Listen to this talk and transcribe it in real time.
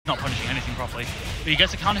not punishing anything properly. But he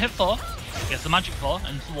gets a counter hit 4, gets the magic 4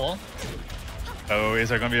 into the wall. Oh, is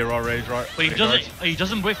there going to be a raw rage? Right? But he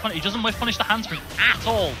doesn't whiff punish the handspring at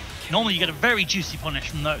all. Normally you get a very juicy punish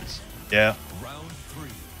from those. Yeah. Round 3.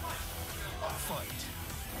 Fight.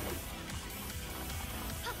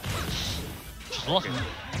 Just lost him.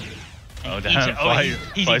 Oh damn!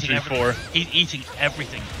 He's eating everything. He's eating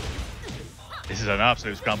everything. This is an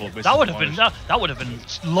absolute scramble. That would have been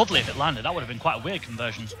lovely if it landed. That would have been quite a weird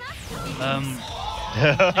conversion.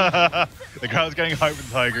 The crowd's getting hyped with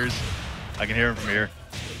the Tigers. I can hear him from here.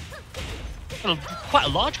 Well, quite a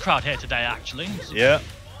large crowd here today, actually. Yeah.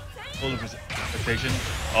 Full of expectation.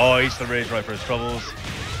 Oh, he's the rage right for his troubles.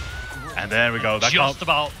 And there we go. That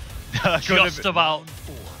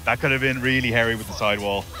could have been really hairy with the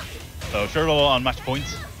sidewall. So Shirtle on match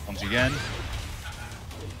points once again.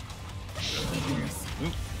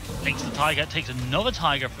 Takes the tiger, takes another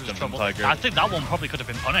tiger for his trouble. Tiger. I think that one probably could have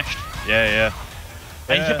been punished. Yeah.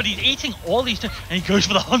 But he's eating all these, and he goes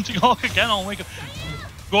for the hunting hawk again on Wake Up.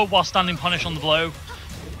 Go while standing punish on the blow.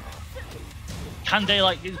 Can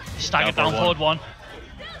Daylight stagger down forward 1?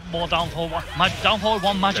 More down forward 1. Down forward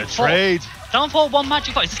 1 magic 4. Trade. Down forward 1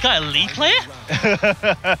 magic 4. Is this guy a Lee player?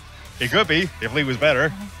 He could be if Lee was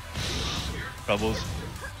better. Troubles.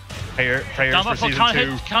 Prayers down back for 4,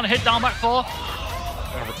 season 2. Can't hit down back 4.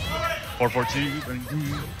 4-4-2.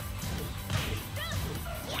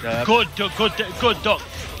 Good duck.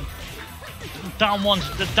 Down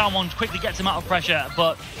one quickly gets him out of pressure,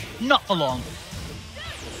 but not for long.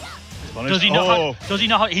 Does he know how?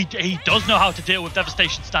 He does know how to deal with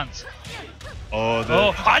devastation stance.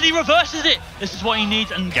 And he reverses it. This is what he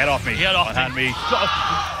needs. And get off me. Hand me.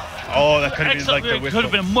 Oh, that could have been like the whiff. Could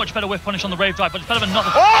have been a much better whiff punish on the Rave Drive, but it's better than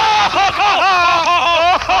nothing.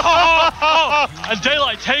 And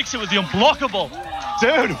Daylight takes it with the unblockable.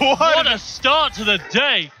 Dude, what a start to the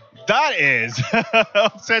day. That is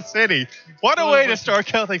Upset City. What a way to start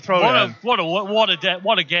Celtic Throwdown.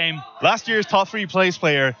 What a game. Last year's top 3 place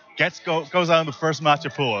player goes out in the first match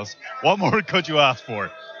of pools. What more could you ask for?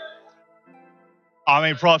 I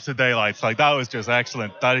mean, props to Daylight. Like, that was just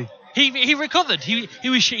excellent. He recovered.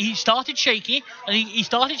 He started shaky, and he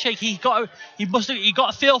started shaky. He got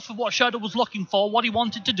a feel for what Sherdle was looking for, what he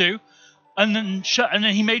wanted to do, and then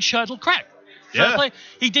he made Sherdle crack. Yeah.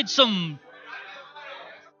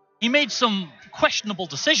 He made some questionable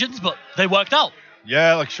decisions, but they worked out.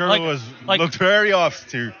 Yeah, like Sherdle looked very off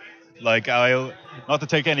to, like, not to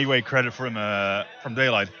take any way credit from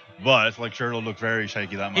Daylight, but like Sherdle looked very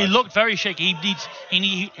shaky that match. He looked very shaky.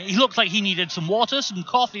 He looked like he needed some water, some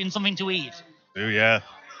coffee, and something to eat. Oh yeah.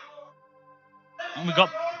 And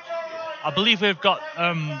I believe we've got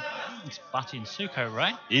it's Batty and Suko,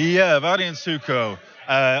 right? Yeah, Batty and Suko.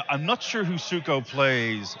 I'm not sure who Suko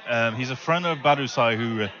plays. He's a friend of Badusai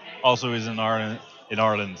who also is in Ireland,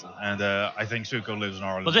 and I think Suko lives in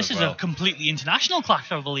Ireland. But this is a completely international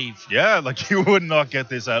clash, I believe. Yeah, like you would not get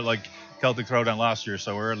this at like Celtic Throwdown last year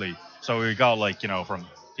so early. So we got from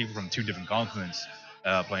people from 2 different continents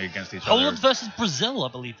playing against each other. Poland versus Brazil, I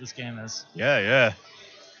believe this game is. Yeah.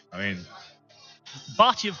 I mean,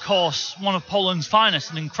 Barty, of course, one of Poland's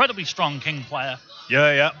finest, an incredibly strong king player.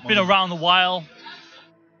 Yeah. Been around a while.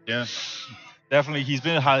 Yeah, definitely. His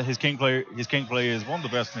king play is one of the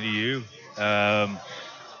best in the EU. And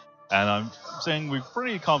I'm saying we're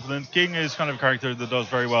pretty confident. King is kind of a character that does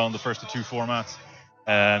very well in the first of 2 formats.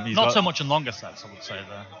 Not so much in longer sets, I would say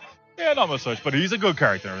there. Yeah, not much such, but he's a good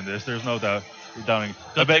character in this. There's no doubt.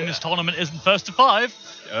 Good thing this tournament isn't first to 5.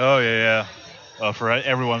 Oh yeah. For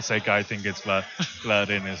everyone's sake, I think it's glad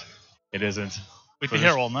it isn't. We'd be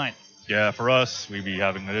here all night. Yeah, for us, we'd be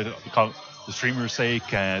having the streamer's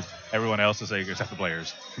sake and everyone else's sake except the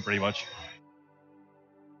players, pretty much.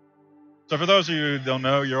 So for those of you who don't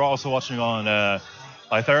know, you're also watching on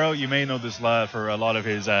Lythero. You may know this lad for a lot of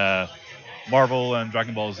his Marvel and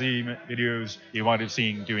Dragon Ball Z videos. You might have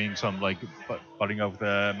seen doing some like butting up with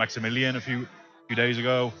Maximilian a few days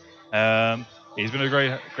ago. He's been a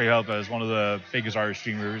great help as one of the biggest Irish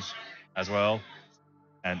streamers as well,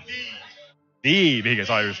 and the biggest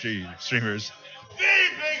Irish streamers.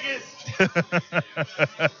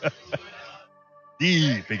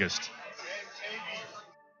 The biggest.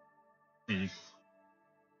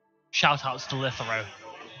 Shout outs to Lythero.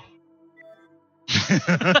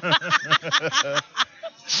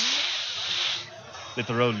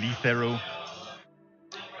 Lythero.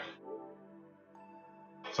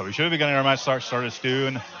 So we should be getting our match started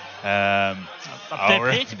soon. They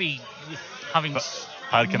appear to be having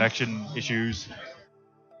had connection issues.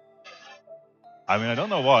 I mean, I don't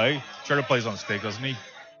know why. Shredder plays on stick, doesn't he?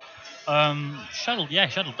 Shuttle, yeah,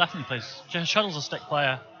 Shuttle definitely plays. Shuttle's a stick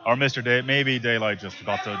player. Or Mr. Day, maybe Daylight just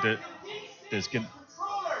forgot to diskin.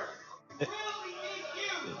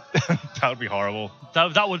 That would be horrible.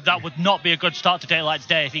 That would not be a good start to Daylight's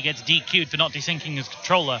day if he gets DQ'd for not desyncing his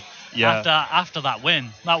controller. Yeah. After that win,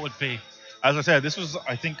 that would be. As I said,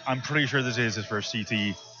 I'm pretty sure this is his first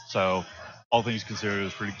CT, so all things considered,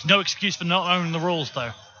 it's pretty. No excuse for not knowing the rules,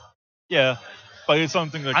 though. Yeah, but it's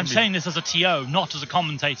something that. I'm saying this as a TO, not as a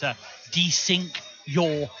commentator. Desync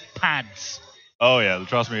your pads. Oh yeah,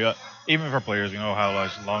 trust me. Even for players, we know how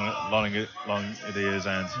long it is,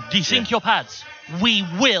 and desync your pads. We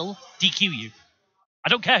will DQ you. I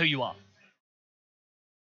don't care who you are.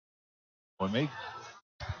 Or me.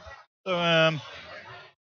 So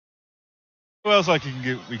who else we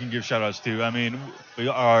can give shout outs to? I mean, we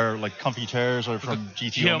are like comfy chairs are from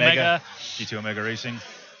GT Omega Racing.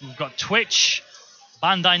 We've got Twitch,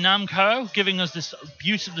 Bandai Namco giving us this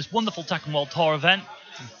wonderful Tekken World Tour event.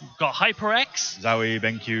 We've got HyperX, Zowie,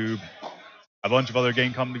 BenCube, a bunch of other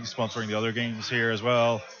game companies sponsoring the other games here as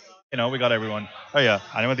well. You know, we got everyone. Oh yeah,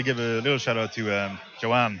 and I want to give a little shout out to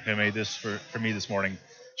Joanne, who made this for me this morning.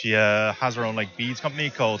 She has her own like beads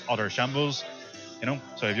company called Otter Shambles. You know,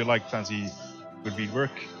 so if you like fancy good bead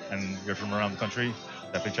work and you're from around the country,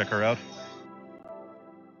 definitely check her out.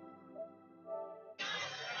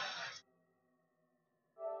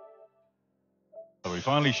 So we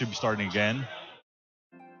finally should be starting again.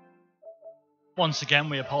 Once again,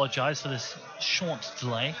 we apologise for this short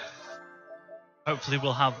delay. Hopefully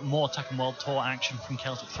we'll have more Tekken World Tour action from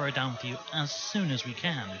Celtic Throwdown for you as soon as we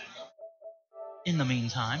can. In the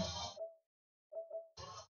meantime,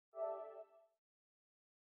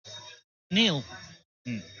 Neil,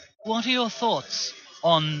 what are your thoughts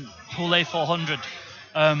on Pool A400?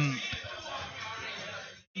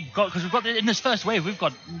 Because we've got in this first wave, we've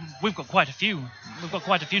got quite a few. We've got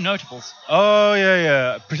quite a few notables. Oh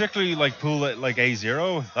yeah. Particularly like Pool like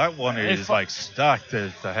A0. That one is like stacked to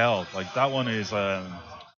hell. Like that one is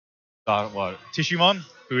Tishimon,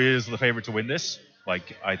 who is the favorite to win this.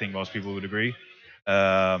 Like I think most people would agree.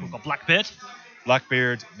 We've got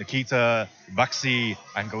Blackbeard, Nikita, Baxi,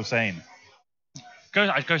 and Gosain.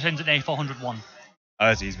 Gosain's an A401.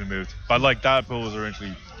 As he's been moved, but like that pool was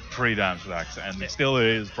originally pretty damn stacked, and it still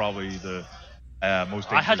is probably the most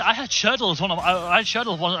dangerous. I had Shurdle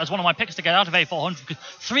as one of my picks to get out of A400 because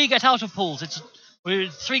 3 get out of pools. We're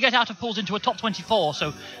 3 get out of pools into a top 24.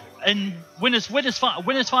 So, in winners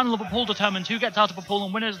final of a pool determines who gets out of a pool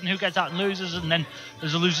and winners, and who gets out and losers, and then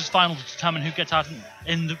there's a losers final to determine who gets out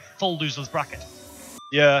in the full losers bracket.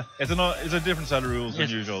 Yeah, it's a different set of rules than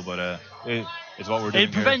usual, but it's what we're doing.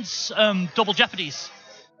 It prevents double jeopardies.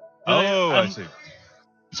 I see.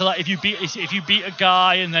 So like if you beat a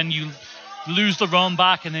guy and then you lose the run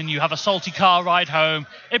back and then you have a salty car ride home,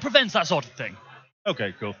 it prevents that sort of thing.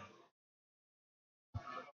 Okay, cool.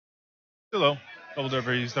 Hello, double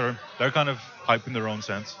jeopardies. They're kind of hype in their own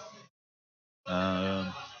sense.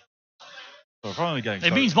 So we're finally getting.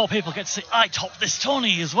 It means more people get to say I topped this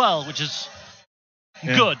tourney as well, which is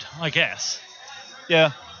good, I guess.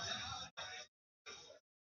 Yeah.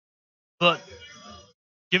 But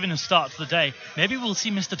given a start to the day, maybe we'll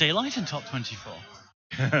see Mr. Daylight in top 24.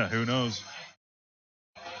 Who knows?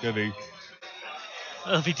 Could be.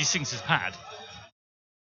 If he desyncs his pad.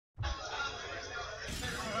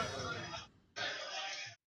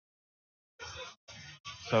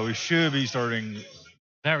 So we should be starting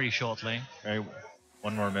very shortly. Okay,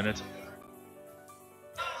 1 more minute.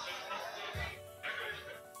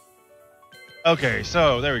 Okay,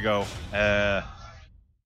 so there we go.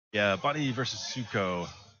 Yeah, Buddy versus Suko.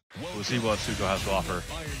 We'll see what Suko has to offer.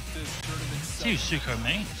 See who Suko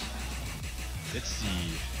means. Let's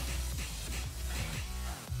see.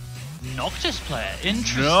 Noctis player.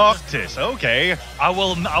 Interesting. Noctis, okay. I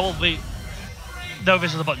will be. No,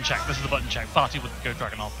 this is a button check. This is a button check. Barty would go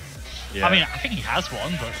Dragunov. Yeah. I mean, I think he has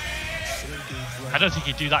one, but I don't think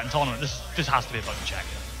he'd do that in tournament. This has to be a button check.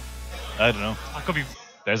 I don't know. I could be.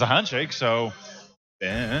 There's a handshake, so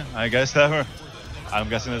yeah, I guess that. I'm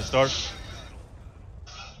guessing at the start.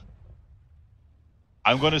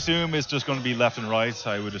 I'm going to assume it's just going to be left and right.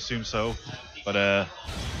 I would assume so, but I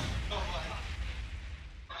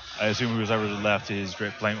assume whoever left is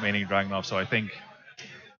maining Dragunov. So I think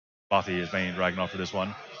Bati is maining Dragunov for this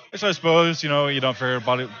one. Which I suppose, you know, you don't fear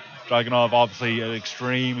Dragunov. Obviously, an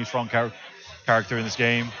extremely strong character in this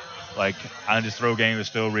game. Like, and his throw game is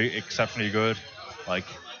still exceptionally good. Like,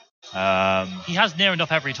 he has near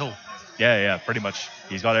enough every tool. Yeah, pretty much.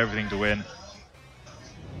 He's got everything to win.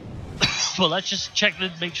 Well, let's just check,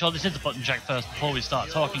 make sure this is a button check first before we start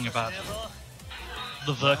talking about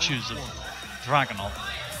the virtues of Dragunov.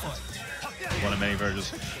 one of many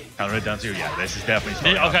versions. Counter it down to, yeah, this is definitely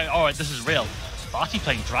starting off. Okay, alright, this is real. Barty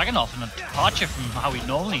playing Dragunov and a departure from how he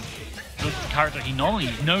normally, the character he normally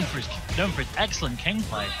is known for his excellent king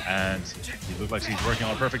play. And he looks like he's working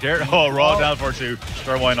on a perfect air. Oh, raw down for 2.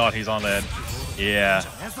 Sure, why not? He's on lead. Yeah.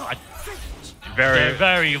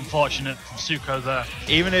 Very unfortunate from Suko there.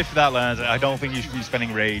 Even if that lands, I don't think you should be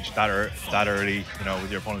spending rage that early, you know,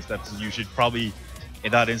 with your opponent's steps. You should probably,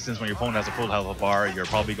 in that instance, when your opponent has a full health bar, you're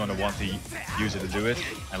probably going to want to use it to do it.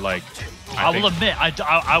 And like, I will admit,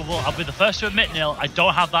 I'll be the first to admit, Neil, I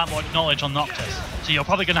don't have that much knowledge on Noctis, so you're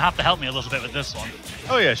probably going to have to help me a little bit with this one.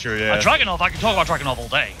 Oh yeah, sure, yeah. Dragunov, I can talk about Dragunov all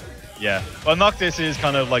day. Yeah, well, Noctis is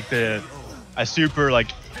kind of like a super like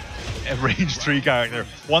a range 3 character.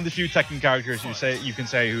 One of the few Tekken characters you can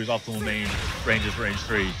say whose optimal main range is range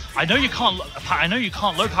 3. I know you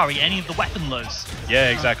can't low parry any of the weapon lows. Yeah,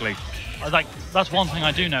 exactly. Like that's one thing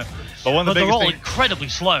I do know. But they're all incredibly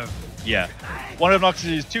slow. Yeah. One of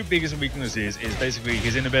Noctis' 2 biggest weaknesses is basically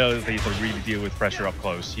his inability to really deal with pressure up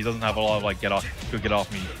close. He doesn't have a lot of like get off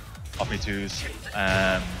me twos,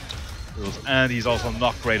 and he's also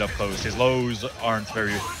not great up close. His lows aren't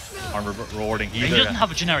rewarding either. He doesn't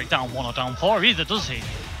have a generic down 1 or down 4 either, does he?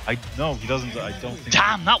 No, he doesn't. I don't think.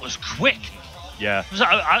 Damn, that was quick. Yeah.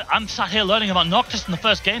 I'm sat here learning about Noctis and the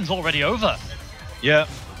first game's already over. Yeah.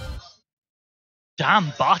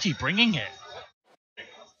 Damn, Barty bringing it.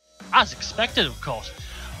 As expected, of course.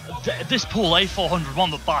 This pool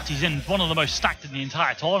A401 that Barty's in is one of the most stacked in the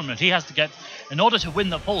entire tournament. He has to get, in order to win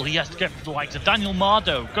the pool, he has to get the likes of Daniel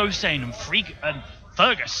Mardo, Gosane, and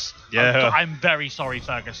Fergus. Yeah. I'm very sorry,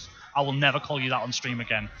 Fergus. I will never call you that on stream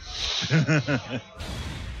again.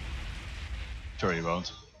 Sure you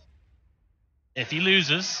won't. If he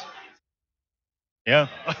loses. Yeah.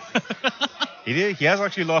 He did. He has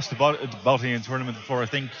actually lost to Barty in tournament before. I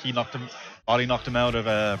think Barty knocked him out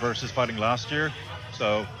of versus fighting last year.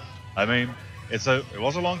 So, I mean, it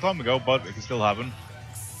was a long time ago, but it can still happen.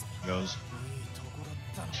 He goes.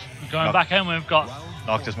 Going back in, we've got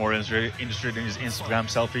Noctis more interested in his Instagram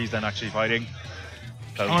selfies than actually fighting.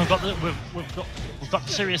 So, we've got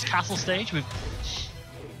the serious castle stage. We've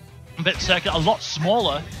a bit circular, a lot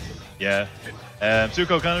smaller. Yeah.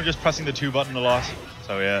 Suko kind of just pressing the 2 button a lot.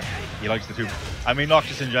 So yeah, he likes the 2. I mean,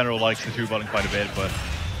 Noctis in general likes the 2 button quite a bit, but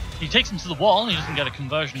he takes him to the wall. And he doesn't get a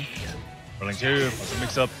conversion. Rolling 2, that's a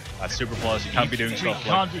mix up. That's super plus. You can't be doing stuff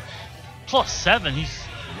like. +7. He's.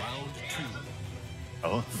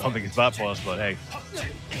 Oh, I don't think it's that plus, but hey.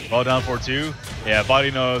 Ball down for 2. Yeah, Body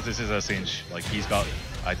knows this is a cinch. Like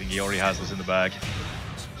I think he already has this in the bag.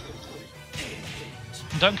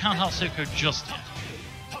 Don't count out Suko just yet.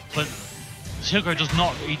 But Suko does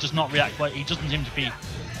not. He does not react well. He doesn't seem to be.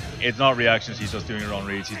 It's not reactions. He's just doing it on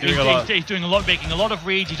reads. He's doing a lot. He's doing a lot, making a lot of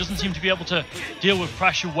reads. He doesn't seem to be able to deal with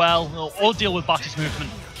pressure well, or deal with Barty's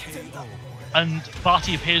movement. And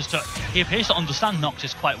Barty appears to understand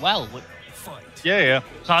Noctis quite well. Yeah.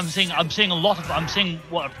 So I'm seeing a lot of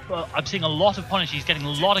punish. He's getting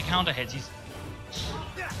a lot of counter hits.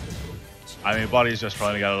 I mean, Body's just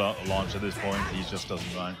trying to get a launch at this point. He just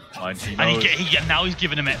doesn't mind. He knows, now he's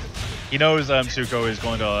giving him it. He knows Suko is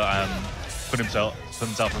going to put himself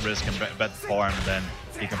at risk and bet the farm, and then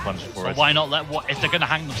he can punish for it. Why not if they're going to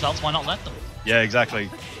hang themselves? Why not let them? Yeah, exactly.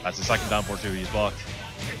 That's the second down for 2. He's blocked.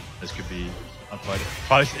 This could be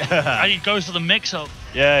unfighted. And he goes for the mix-up.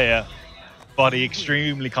 Yeah. Body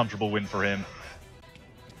extremely comfortable win for him.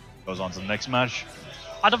 Goes on to the next match.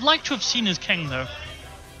 I'd have liked to have seen his king though.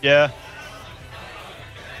 Yeah.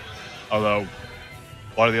 Although,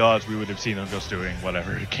 what are the odds we would have seen him just doing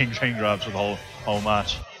whatever king chain grabs for the whole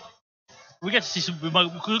match? We get to see we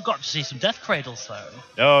got to see some death cradles though.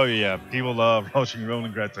 Oh yeah, people love rushing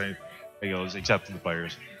rolling great goes, except for the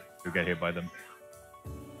players who get hit by them.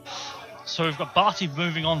 So we've got Barty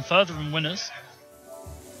moving on further in winners.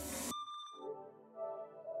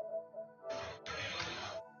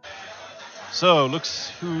 So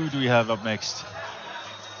who do we have up next?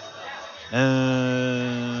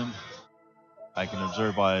 I can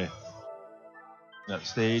observe by that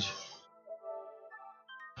stage.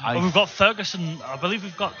 We've got Ferguson. I believe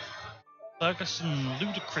we've got Ferguson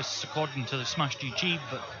Ludacris according to the Smash GG,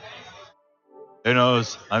 but who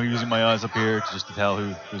knows? I'm using my eyes up here just to tell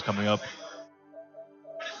who's coming up.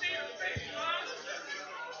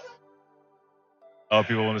 Oh,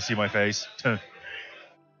 people want to see my face.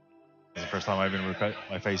 It's the first time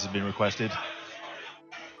my face has been requested.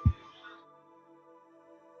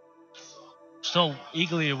 still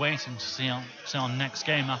eagerly awaiting to see our next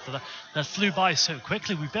game after that. That flew by so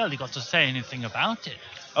quickly, we barely got to say anything about it.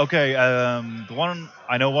 Okay, the one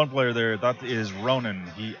I know one player there, that is Ronan.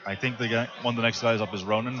 I think one of the next guys up is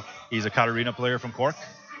Ronan. He's a Katarina player from Cork.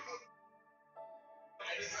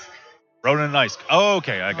 Ronan and Isk. Oh,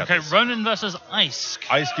 okay, I got this. Okay, Ronan versus Isk.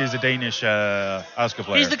 Isk is a Danish Aska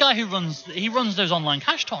player. He's the guy who runs those online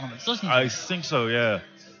cash tournaments, doesn't he? I think so, yeah.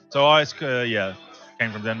 So Isk,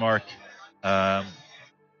 came from Denmark.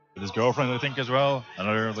 With his girlfriend, I think, as well.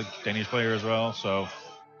 Another Danish player as well. So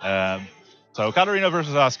Katarina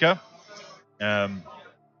versus Aska.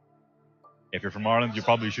 If you're from Ireland, you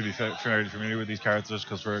probably should be fairly familiar with these characters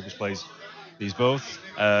because Fergus plays these both.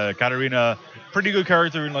 Katarina, pretty good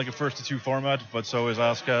character in a 1-2 format, but so is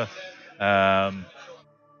Aska.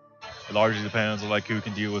 It largely depends on who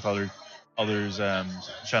can deal with others'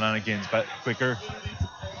 shenanigans quicker,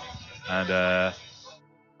 and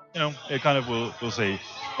it kind of we'll see.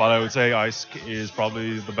 But I would say Isk is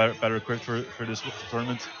probably the better equipped for this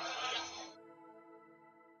tournament.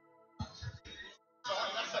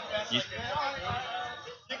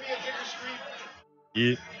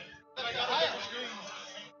 Yeah.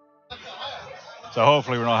 So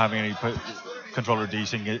hopefully we're not having any controller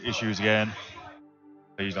desync issues again.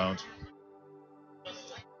 Please don't.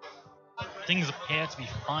 Things appear to be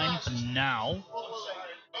fine for now.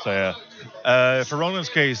 So yeah, for Ronan's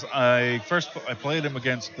case, I played him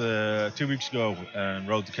against 2 weeks ago and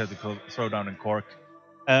rode the Celtic Throwdown in Cork.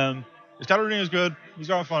 His Katarina is good. He's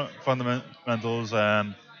got fundamentals.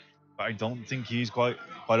 I don't think he's quite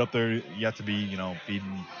up there yet to be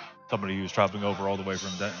beating somebody who's traveling over all the way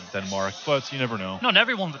from Denmark. But you never know. Not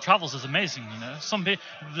everyone that travels is amazing. Some people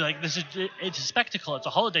it's a spectacle. It's a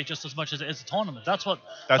holiday just as much as it is a tournament. That's what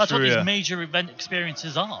these major event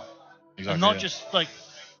experiences are. Exactly, and not just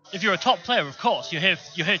if you're a top player, of course, you're here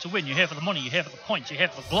to win. You're here for the money. You're here for the points. You're here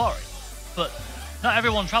for the glory. But not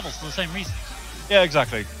everyone travels for the same reasons. Yeah,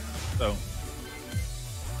 exactly. So.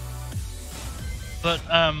 But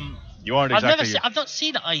you aren't exactly. I've not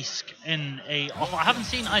seen Isk I haven't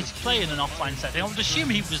seen Isk play in an offline setting. I would assume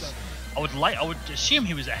he was. I would assume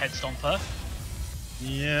he was a head stomper.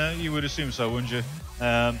 Yeah, you would assume so, wouldn't you?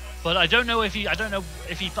 But I don't know if he. I don't know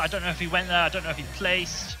if he went there. I don't know if he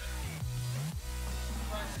placed.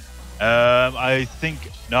 I think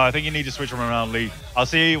you need to switch them around, Lee. I'll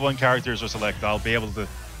see when characters are selected. I'll be able to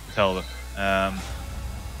tell them.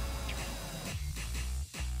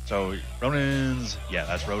 So Ronan's,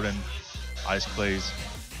 that's Ronan. Isk plays.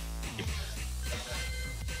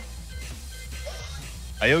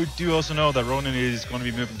 I do also know that Ronan is going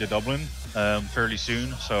to be moving to Dublin fairly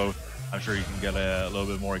soon, so I'm sure you can get a little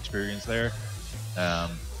bit more experience there.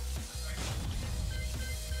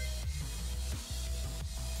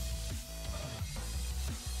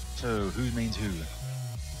 So who means who?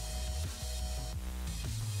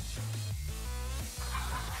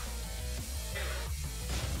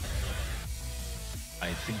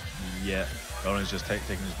 I think, Ronan's just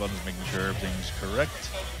taking his buttons, making sure everything's correct.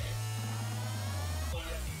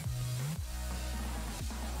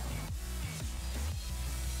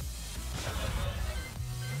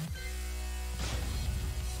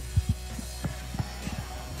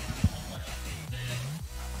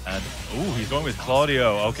 And, he's going with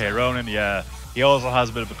Claudio. Okay, Ronan, he also has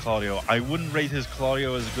a bit of a Claudio. I wouldn't rate his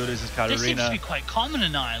Claudio as good as his Katarina. This seems to be quite common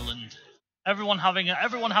in Ireland. Everyone has a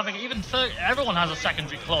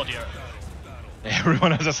secondary Claudio.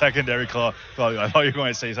 Everyone has a secondary Claudio. I thought you were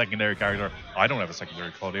going to say secondary character. I don't have a secondary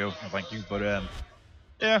Claudio, no, thank you. But I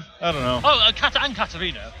don't know. Oh, and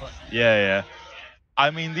Katarina. But... Yeah. I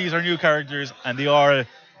mean, these are new characters, and they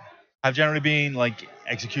have generally been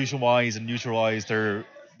execution-wise and neutral-wise. They're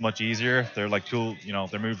much easier. They're cool.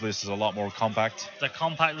 Their move list is a lot more compact. They're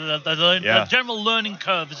compact. The general learning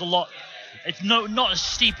curve is a lot. It's not as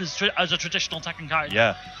steep as a traditional Tekken character.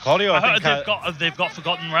 Yeah, Claudio. I think they've got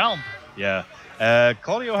Forgotten Realm. Yeah,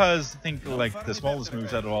 Claudio has the smallest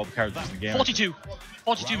moves out of all the characters in the game. 42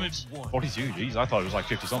 moves. 42. Jeez, I thought it was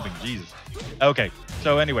 50 something. Jesus. Okay,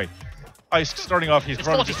 so anyway, Isk starting off. He's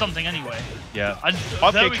 40 something anyway. Yeah. And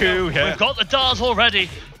okay, cool. We've got the Dars already.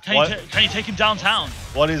 Can you take him downtown?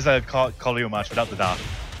 What is a Claudio match without the Dar?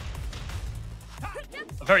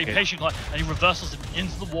 A very patient guy, and he reversals him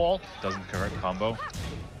into the wall. Doesn't correct combo.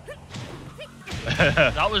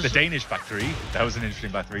 That was the Danish back three. That was an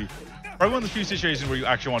interesting back three. Probably one of the few situations where you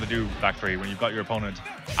actually want to do back three when you've got your opponent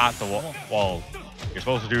at the wall. You're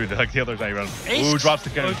supposed to do it the other day around. Ooh, drops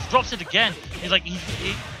the gun. Drops it again.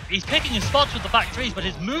 He's picking his spots with the back threes, but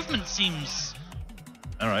his movement seems.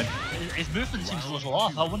 All right. His movement seems a little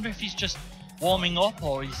off. I wonder if he's just warming up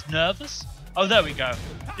or he's nervous. Oh, there we go.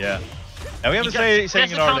 Yeah. Now we have a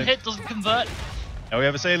saying in Ireland. Ireland. Hit doesn't convert. Now we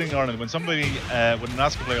have a saying in Ireland. When somebody, when an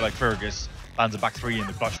Asuka player like Fergus lands a back three in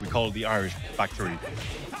the clutch, we call it the Irish back three.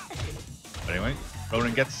 But anyway,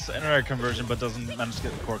 Ronan gets an air conversion, but doesn't manage to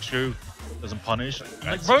get the corkscrew. Doesn't punish.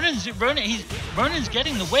 Like Ronan's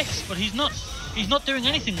getting the whiffs, but he's not doing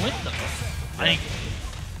anything with them. And he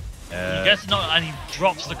gets and he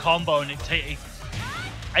drops the combo, and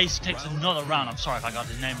Ace takes another round. I'm sorry if I got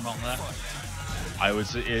his name wrong there. I would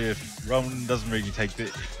say if Ronan doesn't really take the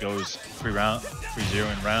goes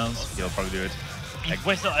 3-0 in rounds, he'll probably do it.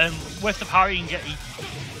 With the parry, he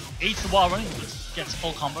eats the wall running, gets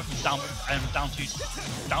full combo, he's down to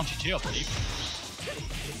 2, I believe.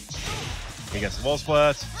 He gets the wall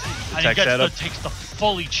splat. And he takes the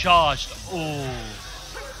fully charged. Oh.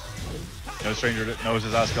 No stranger that knows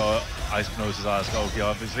his Asuka. Ice knows his Asuka. Okay,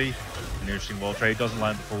 obviously. An interesting wall trade. Doesn't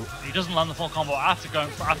land the full. He doesn't land the full combo after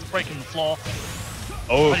breaking the floor.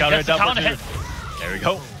 Oh, counter hit. There we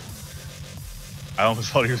go. I almost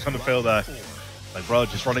thought he was going to fail that. Like, bro,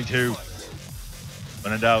 just running 2.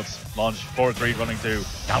 When in doubt, launch 4-3, running 2.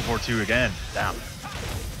 Down 4-2 again. Damn.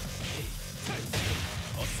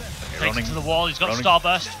 Takes it to the wall. He's got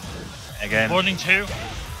Starburst. Again. Running 2.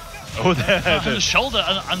 Oh, and the shoulder,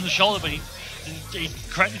 but he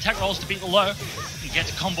correctly tech rolls to beat the low. He gets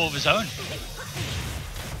a combo of his own.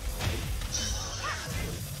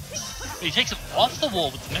 But he takes it off the wall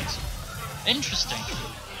with the mix. Interesting.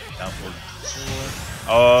 Down 4.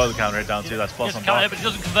 Oh, the counter hit down 2. That's plus on top. But he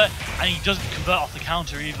doesn't convert, and he doesn't convert off the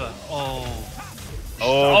counter either. Oh.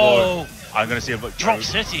 I'm gonna see a drop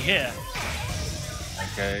city here.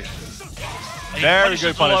 Okay. Very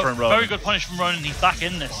good punish from Ronan. Very good punish from Ronan. He's back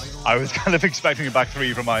in this. I was kind of expecting a back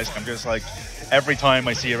 3 from Ice. I'm just like, every time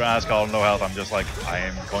I see a Asuka on no health, I'm just like, I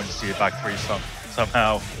am going to see a back 3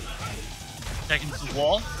 somehow. Taking to the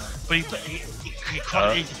wall, but he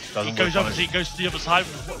goes over. He goes to the other side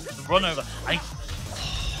with the run over. And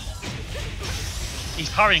he's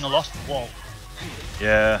parrying a lost wall.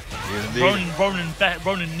 Yeah, he is indeed.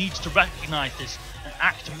 Ronan needs to recognise this and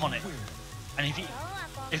act upon it. And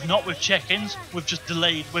if not with check-ins, we're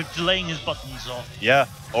delaying his buttons off. Yeah,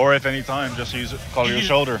 or if any time, just call your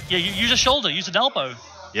shoulder. Yeah, use a shoulder, use an elbow.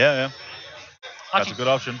 Yeah. That's a good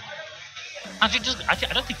option. Actually, I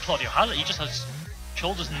don't think Claudio has it. He just has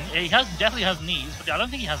shoulders, and he definitely has knees, but I don't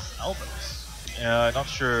think he has elbows. Yeah, I'm not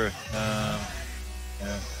sure. Yeah,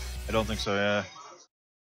 I don't think so. Yeah.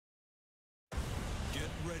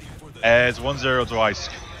 It's 1-0 to Ice.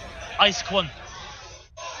 Ice won.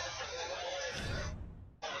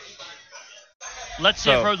 Let's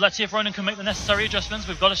see if Ronan can make the necessary adjustments.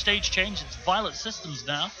 We've got a stage change. It's Violet Systems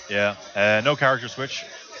now. Yeah. No character switch.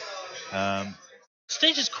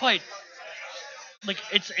 Stage is quite like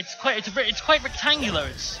it's quite rectangular.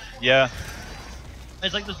 Yeah.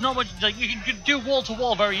 It's like there's not much. Like you can do wall to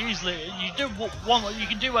wall very easily. You can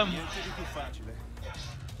do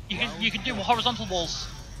horizontal walls.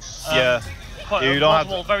 Yeah. You don't have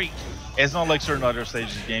to. Very. It's not like certain other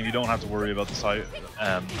stages of the game. You don't have to worry about the side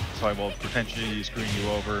wall potentially screwing you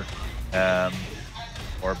over,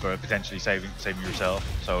 or potentially saving yourself.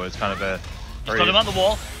 So it's kind of a. He's got him on the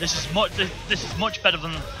wall. This is much better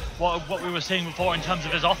than what we were seeing before in terms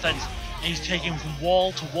of his offense. He's taking from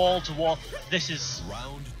wall to wall to wall. This is.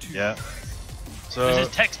 Yeah. So this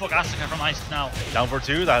is textbook Asuka from Ice now. Down for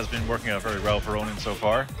 2. That has been working out very well for Ronan so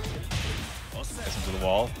far. Gets into the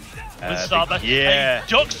wall. With Starbuck. Yeah. And he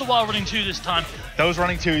ducks the wall running 2 this time. Those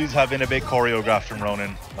running 2s have been a bit choreographed from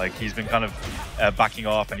Ronan. Like he's been kind of backing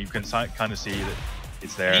off, and you can kind of see that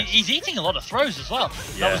it's there. He's eating a lot of throws as well.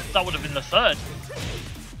 Yeah. That would have been the 3rd.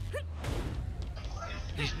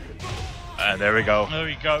 And there we go. There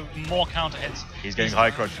we go. More counter hits. He's getting high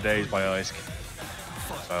crutch for days by Ice.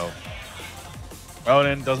 So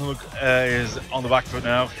Ronan doesn't look is on the back foot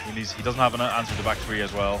now. He doesn't have an answer to back 3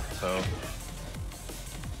 as well. So.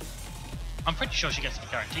 I'm pretty sure she gets it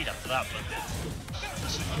guaranteed after that, but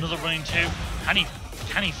another running 2.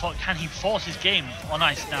 Can he force his game on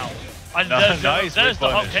Ice now? And nice. There's the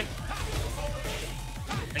hop kick.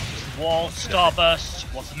 Takes the wall, Starburst.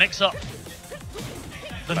 What's the mix-up?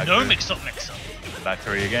 The back no mix-up mix-up. Back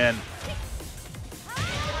 3 again.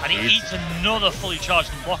 And he eats another fully charged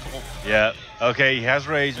unblockable. Yeah. Okay, he has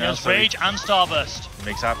rage now. He has rage and Starburst.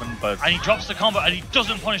 Makes happen, but. And he drops the combo, and he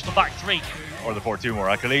doesn't punish the back 3. Or the 4-2 more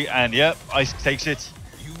accurately, and yeah, Ice takes it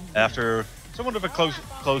after somewhat of a close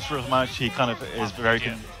first match. He kind of is very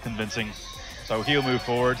convincing, so he'll move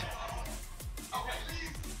forward.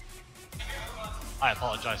 I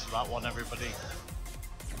apologise for that one, everybody.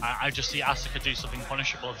 I just see Asuka do something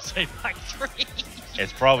punishable and say back 3.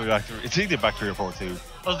 It's probably back 3. It's either back 3 or 4-2.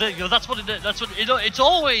 Well, there you go. That's what it is. It's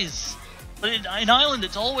always But in Ireland,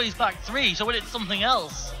 it's always back 3, so when it's something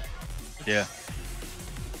else... Yeah.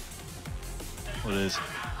 Well, it is.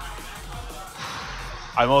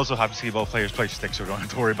 I'm also happy to see both players play stick, so we don't have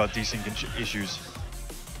to worry about desync issues.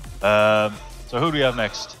 So who do we have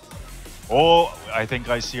next? Oh, I think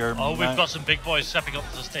I see our... Oh, we've got some big boys stepping up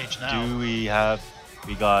to the stage now. Do we have...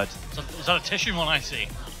 We got... Is that a tissue one I see?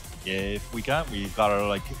 Yeah, if we can. We've got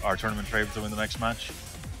our tournament favorite to win the next match.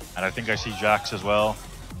 And I think I see Jax as well.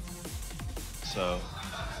 So...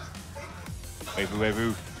 Wavoo,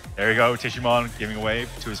 wavoo. There you go, Tishimon giving a wave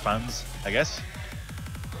to his fans, I guess.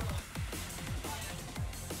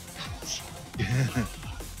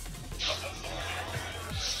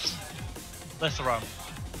 Lythero,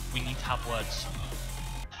 we need to have words.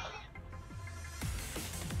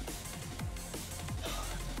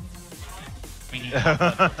 We need to have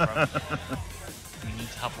words, Lythero. We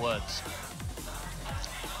need to have words.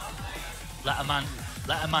 Let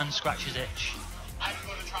a man scratch his itch. I'm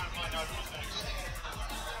going to try and find out who's next.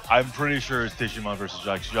 I'm pretty sure it's Tishimon versus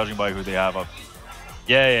Jax, judging by who they have up.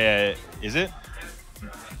 Yeah. Is it?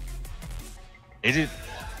 Is it?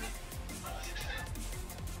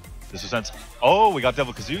 This is sense. Oh, we got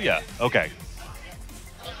Devil Kazuya. Okay.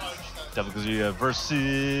 Devil Kazuya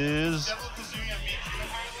versus Devil Kazuya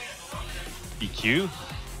BQ.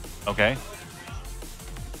 Okay.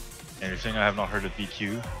 Interesting. I have not heard of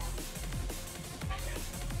BQ.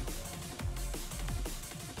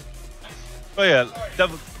 Oh yeah,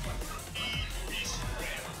 Devil.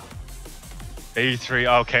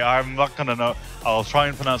 A3. Okay, I'm not gonna know. I'll try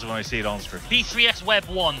and pronounce it when I see it on screen. B3S Web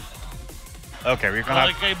 1. Okay, we're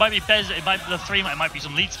gonna. It might be Bez. It might be the 3. It might be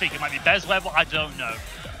some lead speak. It might be Bez Web. I don't know.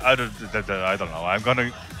 I don't know. I'm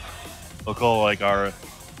gonna. We'll call like our.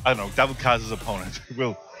 I don't know. Devil Kaz's opponent.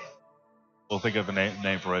 We'll think of a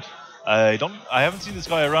name for it. I haven't seen this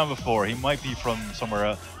guy around before. He might be from somewhere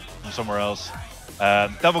else.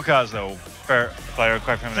 Devil Kaz though, fair player,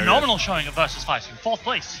 quite familiar. Phenomenal showing at Versus Fighting, 4th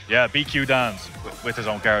place. Yeah, beat Q Dance with his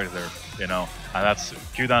own character, you know, and that's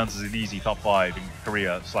Q Dance is an easy top 5 in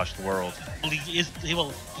Korea / the world. Well, he is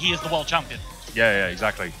the world champion. Yeah,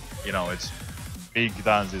 exactly. You know, it's being Q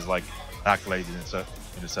Dance is like an accolade in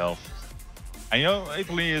itself. And you know,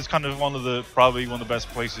 Italy is kind of probably one of the best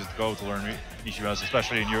places to go to learn Nishimas,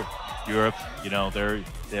 especially in Europe. You know,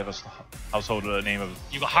 they have a household name of.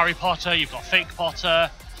 You've got Harry Potter, you've got Fake Potter.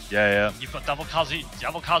 Yeah. You've got Devil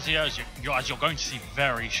Kazuya, as you're going to see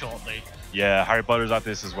very shortly. Yeah, Harry Potter's at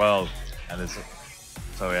this as well, and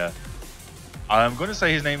so yeah. I'm gonna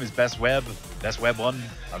say his name is Best Web 1.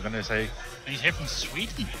 I'm gonna say. And he's here from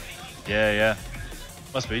Sweden. Yeah,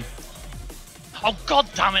 must be. Oh god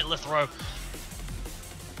damn it, Lythero!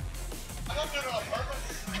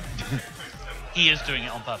 He is doing it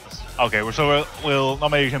on purpose. Okay, we'll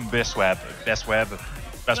nominate him Best Web. Bez Web.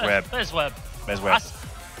 I'm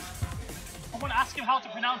gonna ask him how to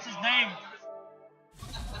pronounce his name.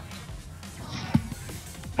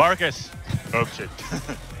 Marcus. Oh shit.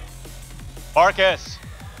 Marcus.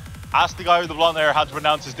 Ask the guy with the blonde hair how to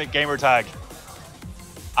pronounce his gamer tag.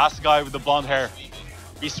 Ask the guy with the blonde hair.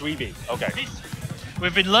 Bisweeby. Okay.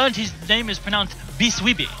 We've been learned his name is pronounced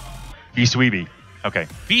Bisweeby. Bisweeby. Okay.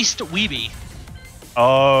 Beast Weeby.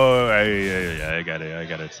 Oh, yeah, I get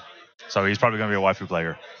it. So he's probably going to be a waifu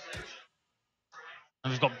player.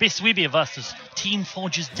 And we've got Bisweeby versus Team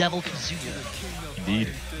Forge's Devil Kazuya. Indeed.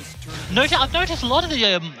 I've noticed a lot of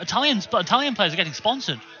the Italian players are getting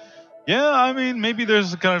sponsored. Yeah, I mean, maybe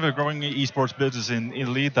there's kind of a growing esports business in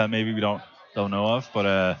Italy that maybe we don't know of,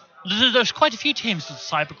 but there's quite a few teams. There's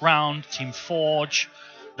Cyberground, Team Forge,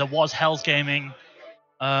 there was Hell's Gaming.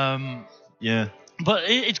 Yeah. But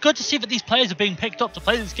it's good to see that these players are being picked up to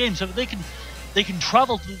play this game, so that they can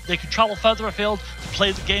travel further afield to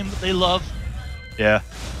play the game that they love. Yeah,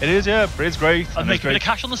 it is. Yeah, it's great. And make a bit of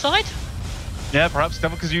cash on the side. Yeah, perhaps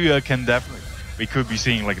Devil Kazuya can definitely. We could be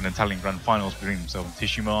seeing like an Italian Grand Finals between himself and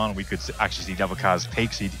Tishimon. We could actually see Devil Kaz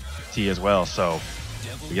take CT as well. So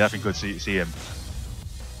we definitely could see him.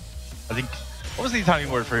 I think what was the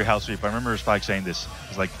Italian word for your house sweep? I remember Spike saying this. It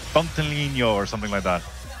was like Fontanino or something like that.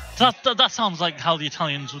 That sounds like how the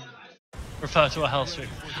Italians would refer to a hell sweep.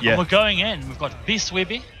 Yeah. And we're going in. We've got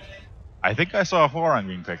Bisweeby. I think I saw Horang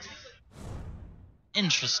being picked.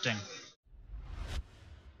 Interesting.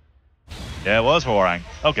 Yeah, it was Horang.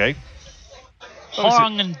 Okay.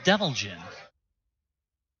 Horang and Devil Jin.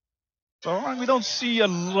 So Horang, we don't see a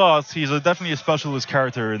lot. He's definitely a specialist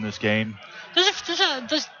character in this game.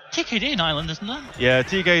 There's TKD in Ireland, isn't there? Yeah,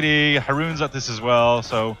 TKD. Haroon's at this as well.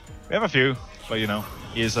 So we have a few, but you know,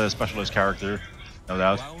 he is a specialist character, no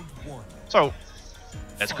doubt. So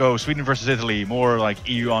let's go. Sweden versus Italy. More like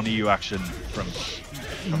EU on EU action from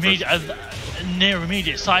near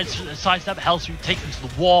immediate sidestep, hell sweep, take him to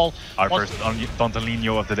the wall. Our first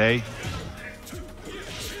Dontalino of the day.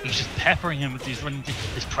 He's just peppering him with these running.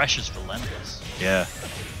 His pressure's relentless. Yeah.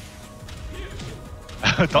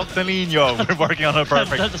 Dontalino, we're working on a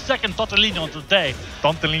perfect. The second Dontalino of the day.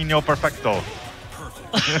 Dontalino perfecto.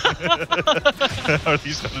 Or at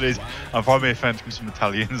least nowadays, I'm probably offending some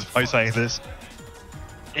Italians by saying this.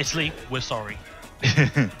 Italy, we're sorry.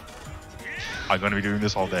 I'm going to be doing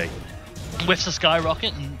this all day. Whiffs a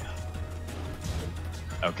skyrocket and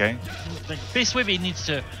okay. Like, Biswibby needs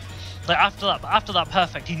to, like after that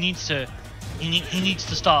perfect, he needs to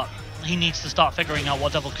start figuring out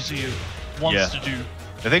what Devil Kazuya wants to do.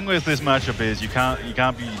 The thing with this matchup is you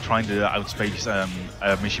can't be trying to outspace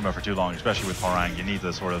Mishima for too long, especially with Horang. You need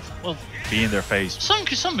to sort of be in their face. Some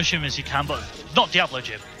Mishimas you can, but not Diablo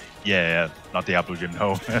Jim. Yeah, not Diablo Jim.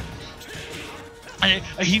 No. And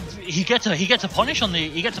he gets a punish on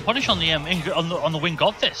the wing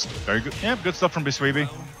God Fist. Very good. Yeah, good stuff from Biswibby.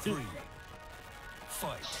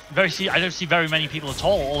 I don't see very many people at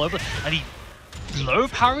all over, and he low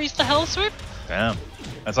parries the Hell Sweep. Damn.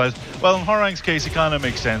 That's nice. Well, in Horang's case, it kind of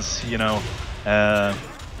makes sense. You know,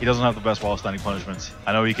 he doesn't have the best wall standing punishments.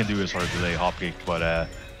 I know he can do a sort of delay hop kick, but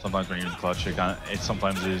sometimes when you're in the clutch, it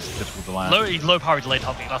sometimes is difficult to land. Low parry delayed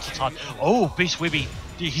hop kick. That's what's hard. Oh, Biswibby.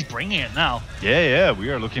 He's bringing it now. Yeah,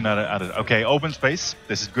 we are looking at it. Okay, open space.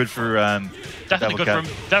 This is good for definitely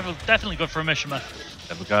good for Mishima.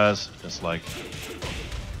 Devil guys, just like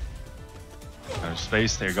there's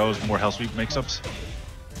space. There goes more hell sweep mix-ups.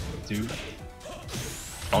 Two.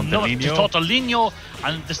 Tortolino,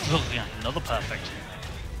 and this is another perfect.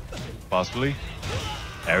 Possibly.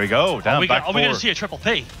 There we go. Down back Are we going to see a triple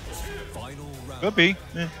P? Could be.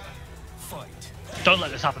 Yeah. Don't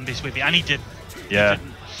let this happen, Biswibby. And he did. Yeah.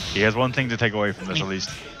 He has one thing to take away from this, at least.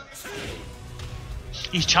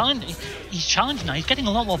 He's challenging now. He's getting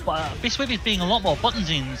a lot more. Biswibby's being a lot more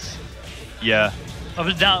buttons-ins. Yeah.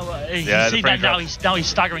 But now, you see that now he's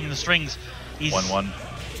staggering the strings. He's 1-1.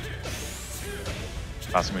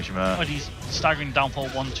 Passing Mishima. But he's staggering downfall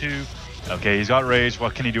 1-2. Okay, he's got rage.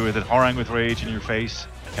 What can he do with it? Horang with rage in your face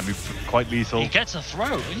can be quite lethal. He gets a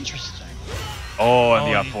throw. Interesting. Oh,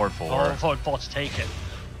 and the forward 4. Forward 4 to take it.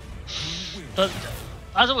 But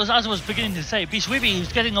as I was beginning to say, Biswibby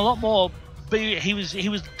was getting a lot more. He was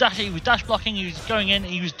dash blocking. He was going in.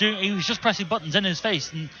 He was just pressing buttons in his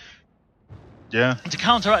face. And yeah. To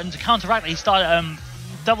counteract, he started.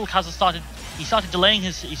 Devil Kaza started. He started delaying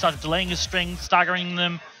his strings, staggering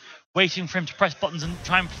them, waiting for him to press buttons and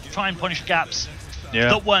try and punish gaps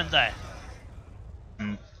that weren't there.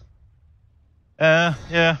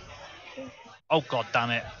 Yeah. Oh god damn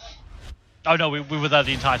it. Oh no, we were there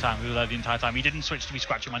the entire time. He didn't switch to me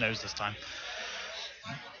scratching my nose this time.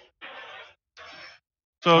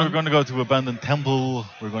 So we're going to go to Abandoned Temple.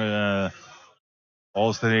 We're going to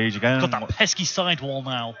all stage again. Got that pesky sidewall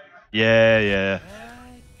now. Yeah.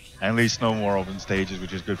 At least no more open stages,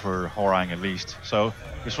 which is good for Horang at least. So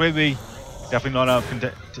Biswibby definitely not out of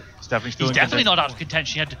contention. He's definitely not out of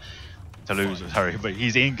contention. He had to lose. Sorry, but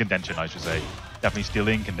he's in contention, I should say. Definitely still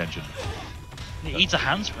in contention. He eats a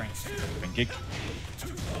handspring. Spring kick.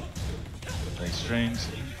 Play strings.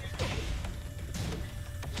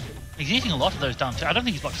 He's eating a lot of those down two. I don't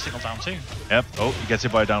think he's blocked a single down two. Yep. Oh, he gets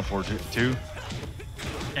hit by a down 4-2.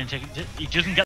 And he doesn't get